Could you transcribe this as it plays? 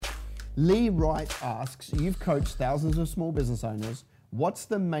Lee Wright asks, you've coached thousands of small business owners. What's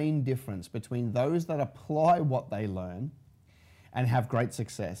the main difference between those that apply what they learn and have great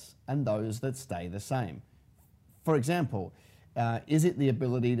success and those that stay the same? For example, is it the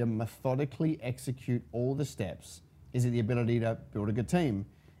ability to methodically execute all the steps? Is it the ability to build a good team?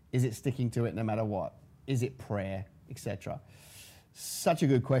 Is it sticking to it no matter what? Is it prayer, etc.? Such a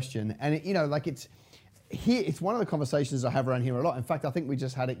good question. And it's one of the conversations I have around here a lot. In fact, I think we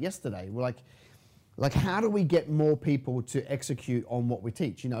just had it yesterday. We're like, how do we get more people to execute on what we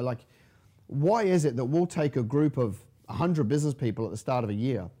teach? Why is it that we'll take a group of 100 business people at the start of a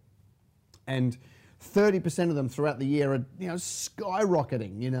year and 30% of them throughout the year are,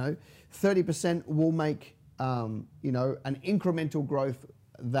 skyrocketing, 30% will make, an incremental growth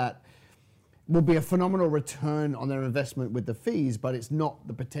that will be a phenomenal return on their investment with the fees, but it's not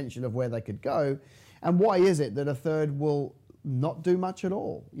the potential of where they could go. And why is it that a third will not do much at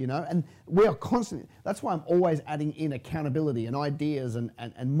all, And we are constantly, that's why I'm always adding in accountability and ideas and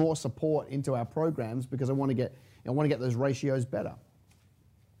more support into our programs, because I want to get those ratios better.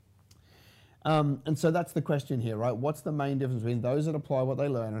 And so that's the question here, right? What's the main difference between those that apply what they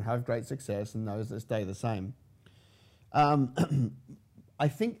learn and have great success and those that stay the same? I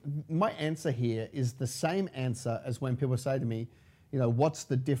think my answer here is the same answer as when people say to me, what's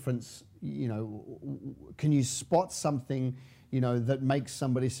the difference? Can you spot something, that makes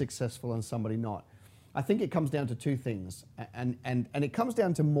somebody successful and somebody not? I think it comes down to two things, and it comes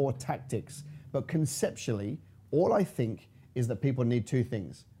down to more tactics. But conceptually, all I think is that people need two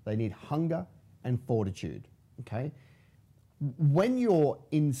things. They need hunger and fortitude, okay? When you're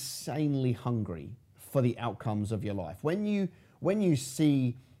insanely hungry for the outcomes of your life, when you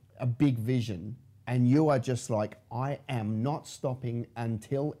see a big vision and you are just like, I am not stopping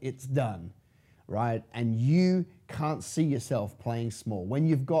until it's done, right? And you can't see yourself playing small. When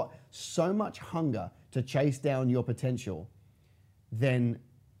you've got so much hunger to chase down your potential, then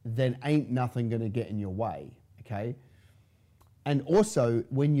ain't nothing gonna get in your way, okay? And also,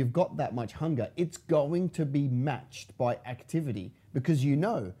 when you've got that much hunger, it's going to be matched by activity, because you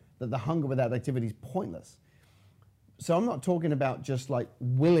know that the hunger without activity is pointless. So I'm not talking about just like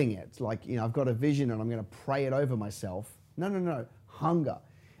willing it, like, I've got a vision and I'm going to pray it over myself. No, hunger.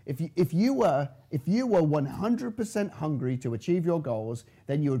 If you were 100% hungry to achieve your goals,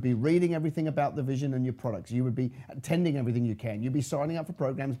 then you would be reading everything about the vision and your products. You would be attending everything you can. You'd be signing up for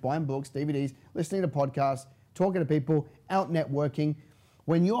programs, buying books, DVDs, listening to podcasts, talking to people, out networking.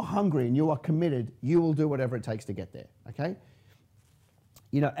 When you're hungry and you are committed, you will do whatever it takes to get there, okay?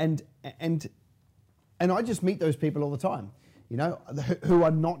 And I just meet those people all the time, who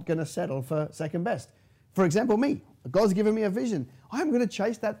are not going to settle for second best. For example, me. God's given me a vision. I'm going to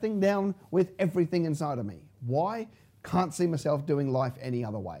chase that thing down with everything inside of me. Why? Can't see myself doing life any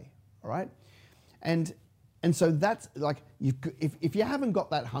other way, all right? And so that's like, if you haven't got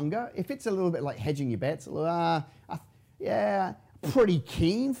that hunger, if it's a little bit like hedging your bets, yeah, pretty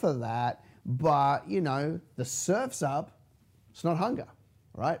keen for that, but, the surf's up, it's not hunger,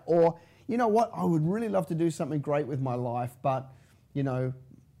 right? Or, you know what, I would really love to do something great with my life, but,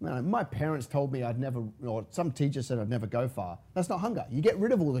 my parents told me I'd never, or some teacher said I'd never go far. That's not hunger. You get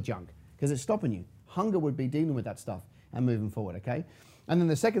rid of all the junk because it's stopping you. Hunger would be dealing with that stuff and moving forward, okay? And then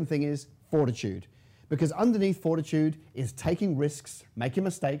the second thing is fortitude, because underneath fortitude is taking risks, making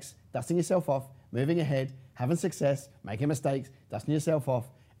mistakes, dusting yourself off, moving ahead, having success, making mistakes, dusting yourself off,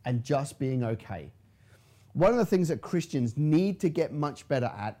 and just being okay. One of the things that Christians need to get much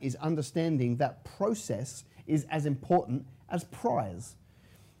better at is understanding that process is as important as prize.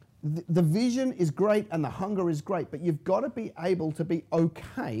 The vision is great and the hunger is great, but you've got to be able to be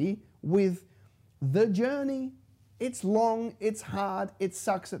okay with the journey. It's long, it's hard, it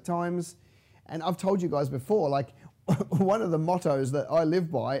sucks at times. And I've told you guys before, like, one of the mottos that I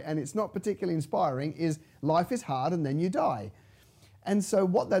live by, and it's not particularly inspiring, is life is hard and then you die. And so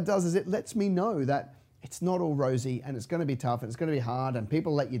what that does is it lets me know that it's not all rosy and it's going to be tough and it's going to be hard and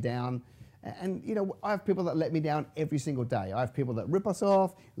people let you down. And, I have people that let me down every single day. I have people that rip us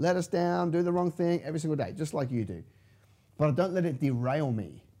off, let us down, do the wrong thing every single day, just like you do. But I don't let it derail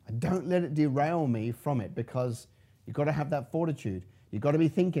me. I don't let it derail me from it, because you've got to have that fortitude. You've got to be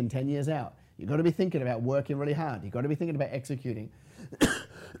thinking 10 years out. You've got to be thinking about working really hard. You've got to be thinking about executing.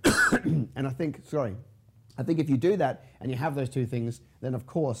 And I think if you do that and you have those two things, then of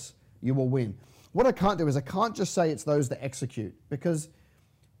course you will win. What I can't do is I can't just say it's those that execute, because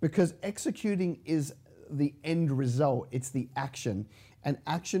executing is the end result. It's the action, and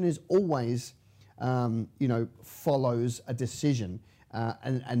action is always, follows a decision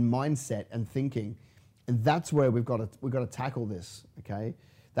and mindset and thinking, and that's where we've got to tackle this. Okay,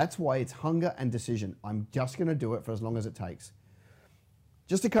 That's why it's hunger and decision. I'm just going to do it for as long as it takes.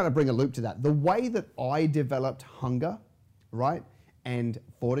 Just to kind of bring a loop to that, the way that I developed hunger, right, and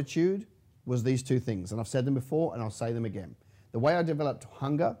fortitude was these two things. And I've said them before and I'll say them again. The way I developed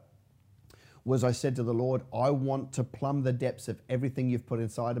hunger was I said to the Lord, I want to plumb the depths of everything you've put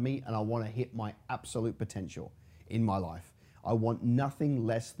inside of me, and I want to hit my absolute potential in my life. I want nothing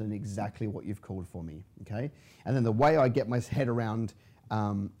less than exactly what you've called for me, okay? And then the way I get my head around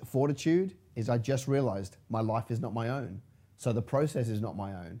fortitude is I just realized my life is not my own. So the process is not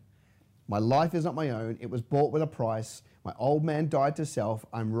my own. My life is not my own. It was bought with a price. My old man died to self.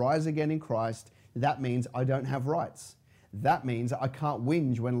 I'm rise again in Christ. That means I don't have rights. That means I can't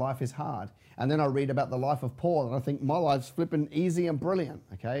whinge when life is hard. And then I read about the life of Paul and I think my life's flipping easy and brilliant,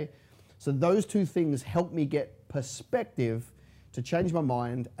 okay? So those two things help me get perspective to change my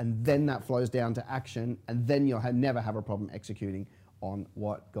mind, and then that flows down to action, and then you'll never have a problem executing on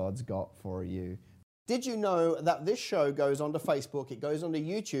what God's got for you. Did you know that this show goes onto Facebook, it goes onto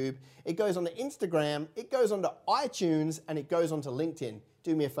YouTube, it goes onto Instagram, it goes onto iTunes, and it goes onto LinkedIn?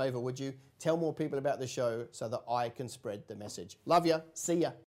 Do me a favor, would you? Tell more people about the show so that I can spread the message. Love ya. See ya.